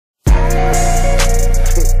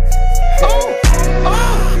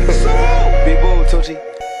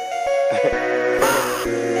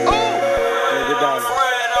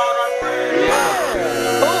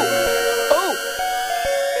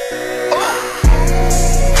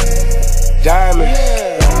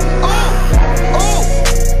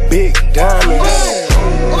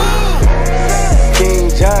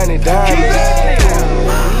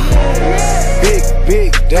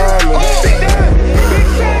diamonds.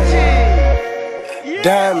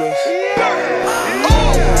 Diamonds.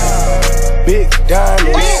 Big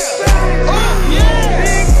diamonds.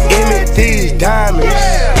 Emit these diamonds.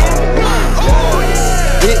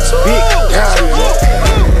 Big diamonds.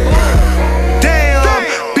 Damn,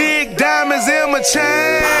 big diamonds in my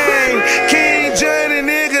chain. King Johnny,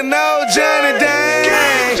 nigga, no Johnny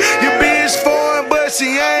Dang. Your bitch foreign, but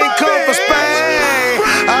she ain't come from Spain.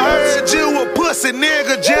 I heard you a pussy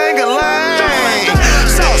nigga, Jangalang.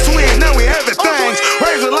 Sauce swing, now we everything.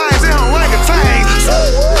 Razor lines and orangutans.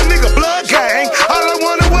 Nigga, blood gang. All I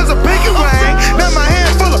wanted was a pinky ring. Now my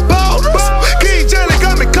hand full of boulders. King Johnny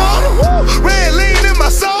got me caught. Red lean in my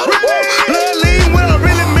soda. Blood lean, what I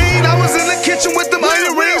really mean. I was in the kitchen with them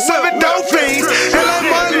onion rings, serving dope fiends. And like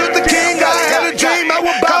Martin Luther King, I had a dream. I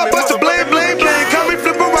would buy a bunch of bling, bling, bling. Call me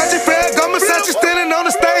Flipperazzi, Fred Gomasachi, standing on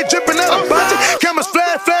the stage, dripping out a bunch of cameras,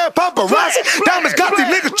 flare, paparazzi. Diamonds got these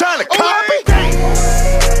niggas trying to copy.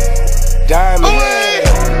 Diamonds.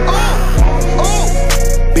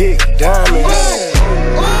 Big diamonds.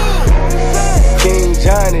 King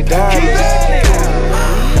Johnny diamonds.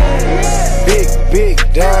 Big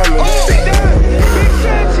diamonds.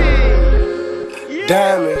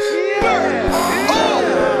 Diamonds.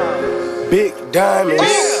 Big diamonds.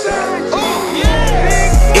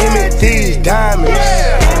 Emit these diamonds.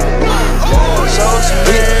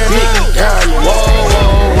 Big diamonds.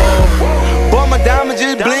 Boy, my diamonds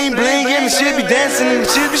just bling bling, and the shit be dancing and the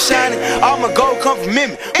shit be shining. All my gold come from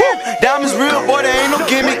Mimi. Diamonds real, boy, there ain't no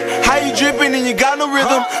gimmick. How you drippin' and you got no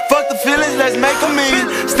rhythm? Fuck the feelings, let's make a million.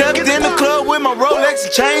 Stepped in the club with my Rolex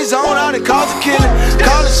and chains on, all they cause a killing.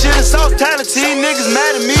 Call the shit a soft talent, niggas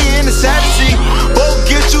mad at me in the Saturday. Both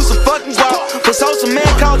get you some fucking guap, but so some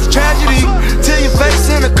man cause a tragedy. Till your face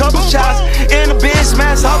in a couple shots, in the bin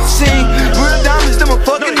smash off the scene. Real diamonds, them a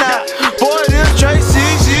fucking out. Boy, them Tracy,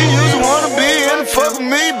 she used to wanna be in the fuck with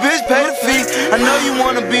me, bitch, pay the fee. I know you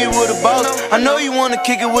wanna be with a boss, I know you wanna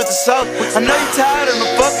kick it with the sauce. I know you tired of the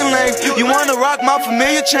fucking lane, you wanna rock my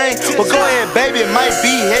familiar chain. Well, go ahead, baby, it might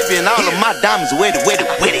be heavy, and all of my diamonds witty.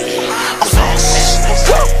 I'm sauce.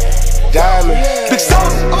 Diamonds. Big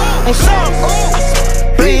sauce. I'm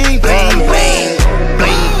sauce. Bling, bling, bling,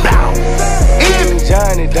 bling, blow. King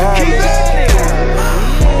Johnny diamonds.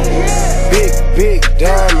 Big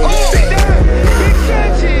diamonds.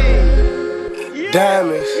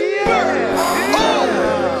 Diamonds.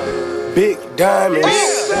 Big diamonds.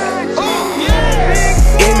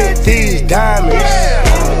 Emit these diamonds.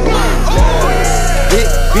 Big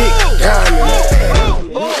diamonds.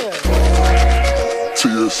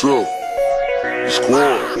 TSL, the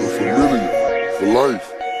squad, the familiar, for life.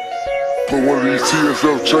 Put one of these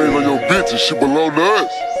TSL chains on your bitch and she belong to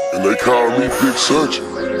us. And they call me Big Search,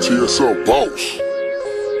 TSL boss.